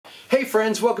Hey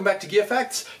friends, welcome back to Gear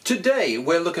Facts. Today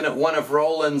we're looking at one of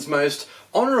Roland's most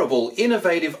honourable,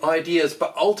 innovative ideas,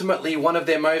 but ultimately one of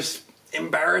their most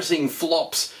embarrassing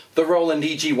flops, the Roland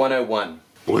EG-101.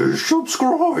 Please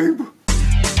subscribe.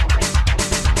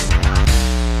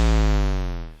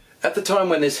 At the time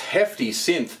when this hefty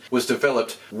synth was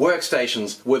developed,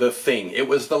 workstations were the thing. It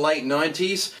was the late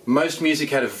 90s, most music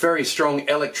had a very strong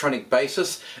electronic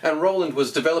basis, and Roland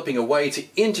was developing a way to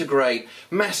integrate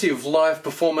massive live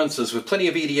performances with plenty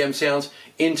of EDM sounds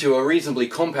into a reasonably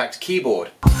compact keyboard.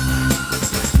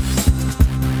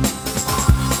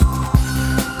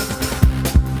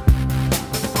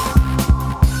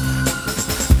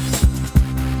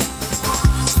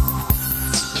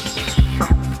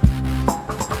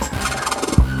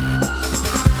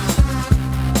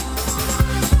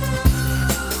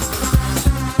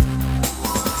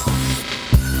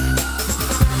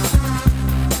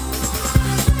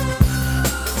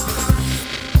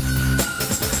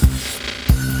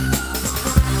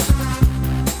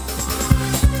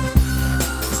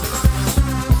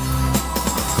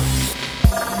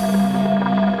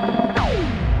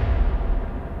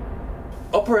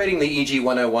 Operating the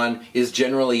EG-101 is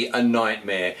generally a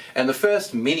nightmare, and the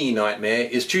first mini nightmare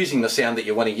is choosing the sound that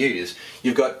you want to use.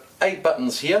 You've got 8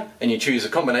 buttons here, and you choose a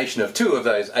combination of 2 of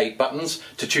those 8 buttons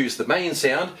to choose the main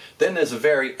sound. Then there's a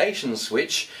variation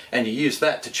switch, and you use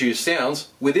that to choose sounds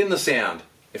within the sound,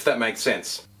 if that makes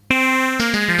sense.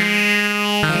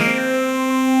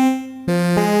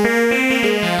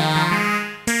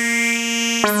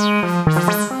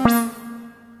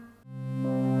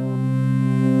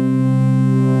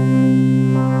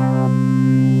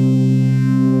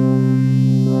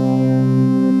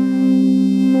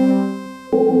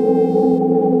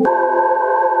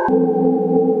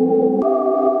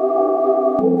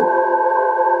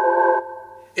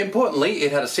 Importantly,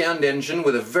 it had a sound engine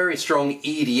with a very strong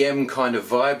EDM kind of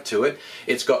vibe to it.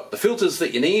 It's got the filters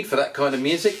that you need for that kind of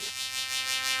music.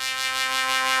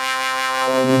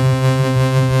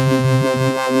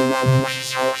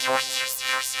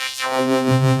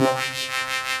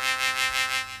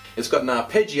 It's got an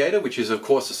arpeggiator, which is of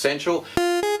course essential.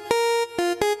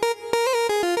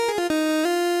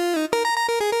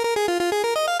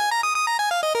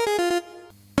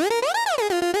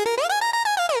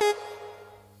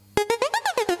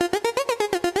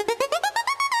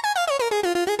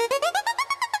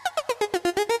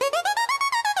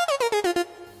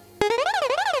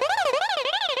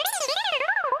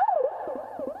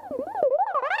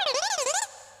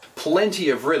 Plenty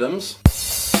of rhythms.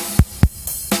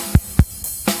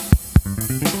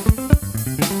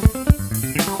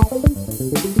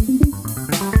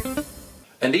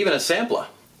 And even a sampler.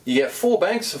 You get 4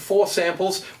 banks of 4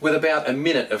 samples with about a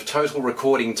minute of total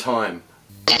recording time.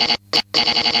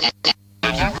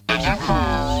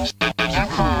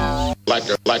 Like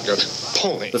a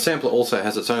pony. The sampler also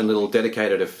has its own little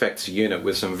dedicated effects unit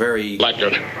with some very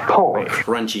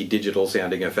crunchy digital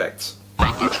sounding effects.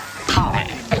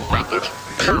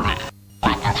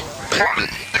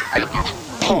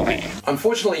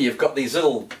 Unfortunately, you've got these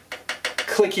little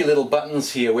clicky little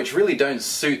buttons here which really don't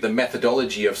suit the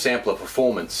methodology of sampler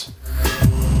performance.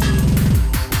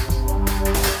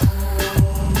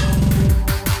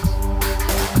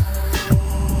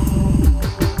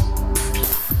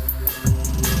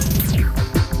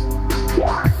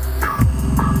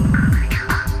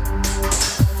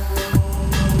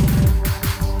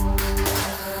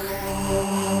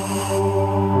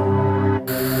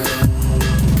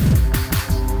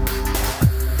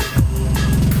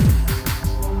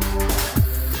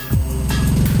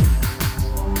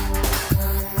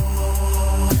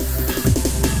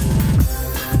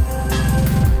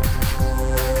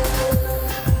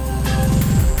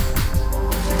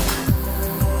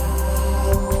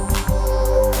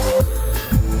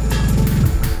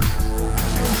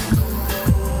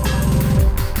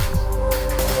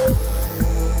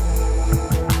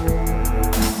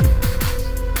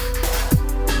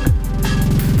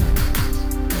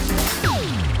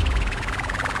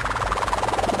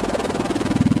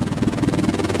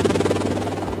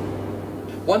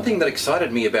 One thing that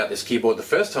excited me about this keyboard the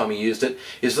first time I used it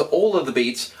is that all of the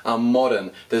beats are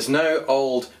modern. There's no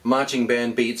old marching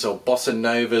band beats or bossa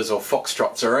novas or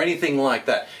foxtrots or anything like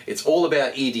that. It's all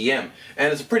about EDM,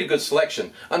 and it's a pretty good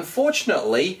selection.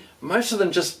 Unfortunately, most of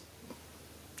them just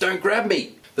don't grab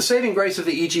me. The saving grace of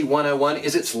the EG-101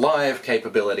 is its live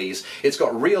capabilities. It's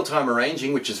got real-time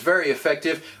arranging, which is very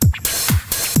effective.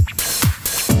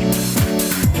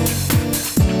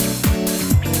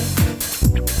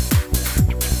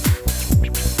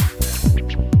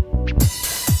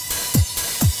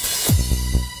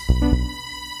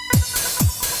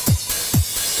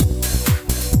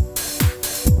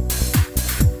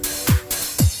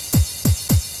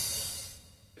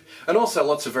 and also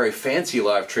lots of very fancy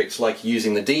live tricks like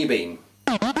using the D-beam.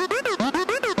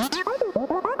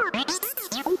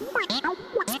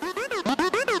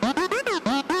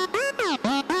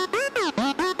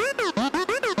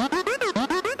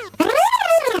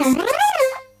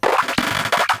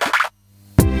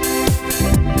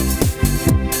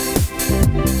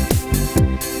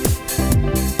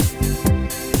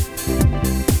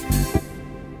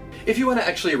 If you want to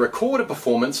actually record a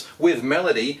performance with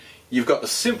melody, you've got the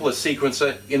simplest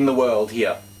sequencer in the world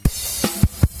here.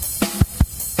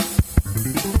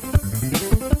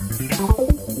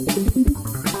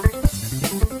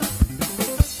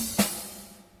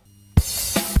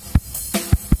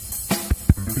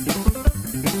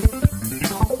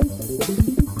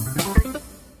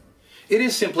 It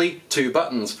is simply 2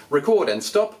 buttons, record and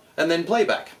stop, and then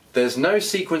playback. There's no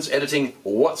sequence editing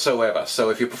whatsoever, so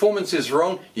if your performance is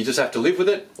wrong, you just have to live with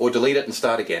it or delete it and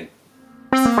start again.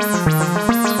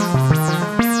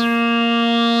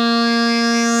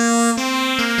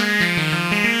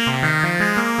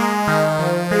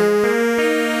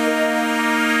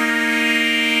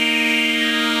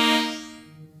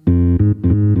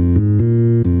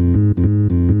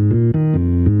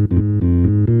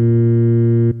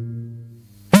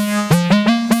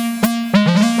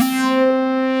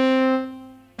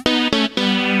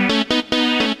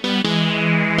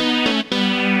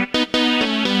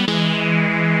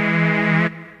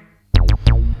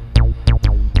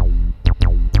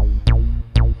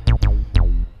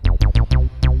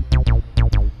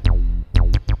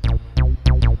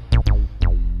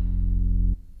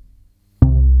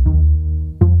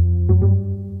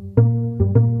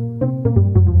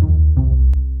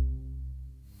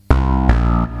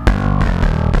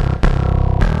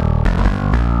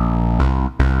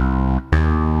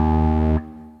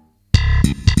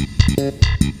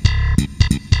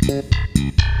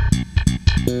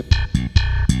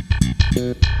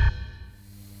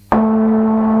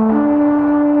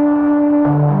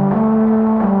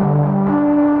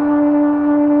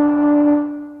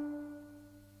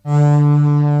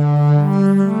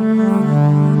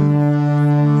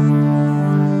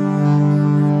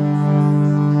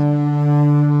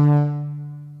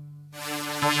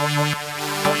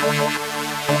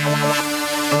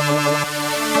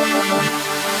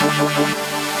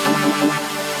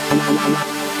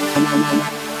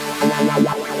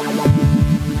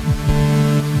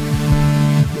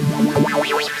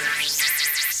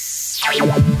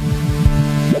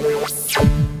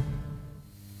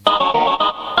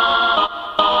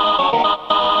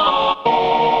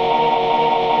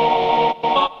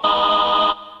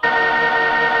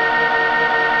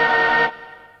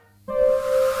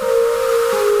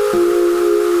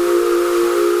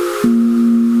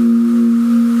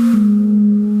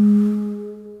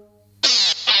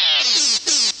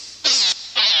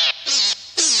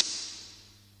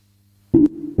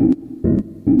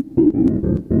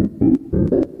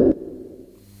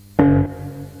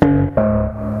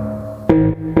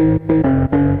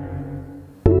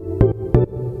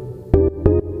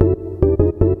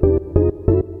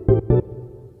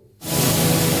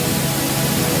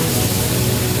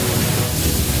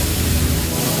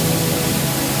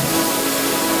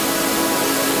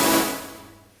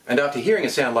 And after hearing a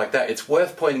sound like that, it's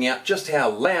worth pointing out just how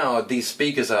loud these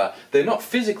speakers are. They're not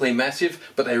physically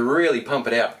massive, but they really pump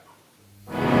it out.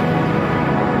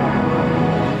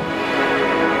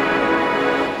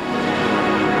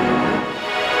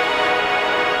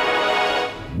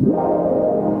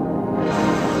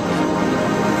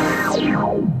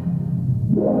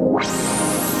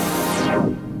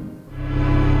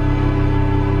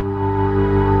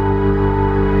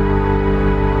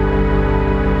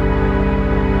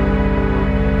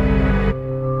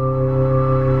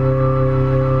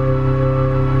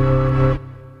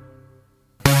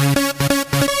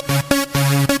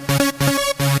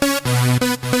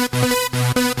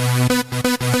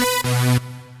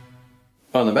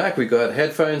 On the back we've got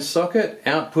headphone socket,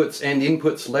 outputs and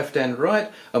inputs left and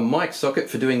right, a mic socket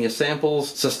for doing your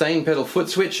samples, sustain pedal foot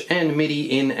switch and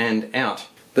MIDI in and out.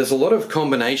 There's a lot of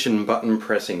combination button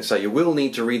pressing, so you will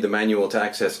need to read the manual to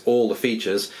access all the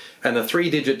features, and the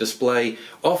 3-digit display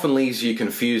often leaves you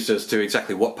confused as to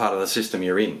exactly what part of the system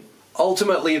you're in.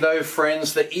 Ultimately though,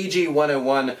 friends, the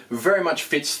EG-101 very much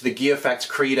fits the GearFacts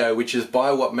credo, which is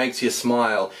buy what makes you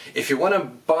smile. If you want to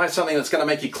buy something that's going to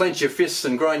make you clench your fists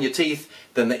and grind your teeth,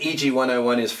 then the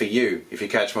EG-101 is for you, if you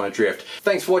catch my drift.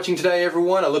 Thanks for watching today,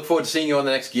 everyone. I look forward to seeing you on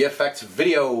the next GearFacts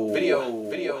video.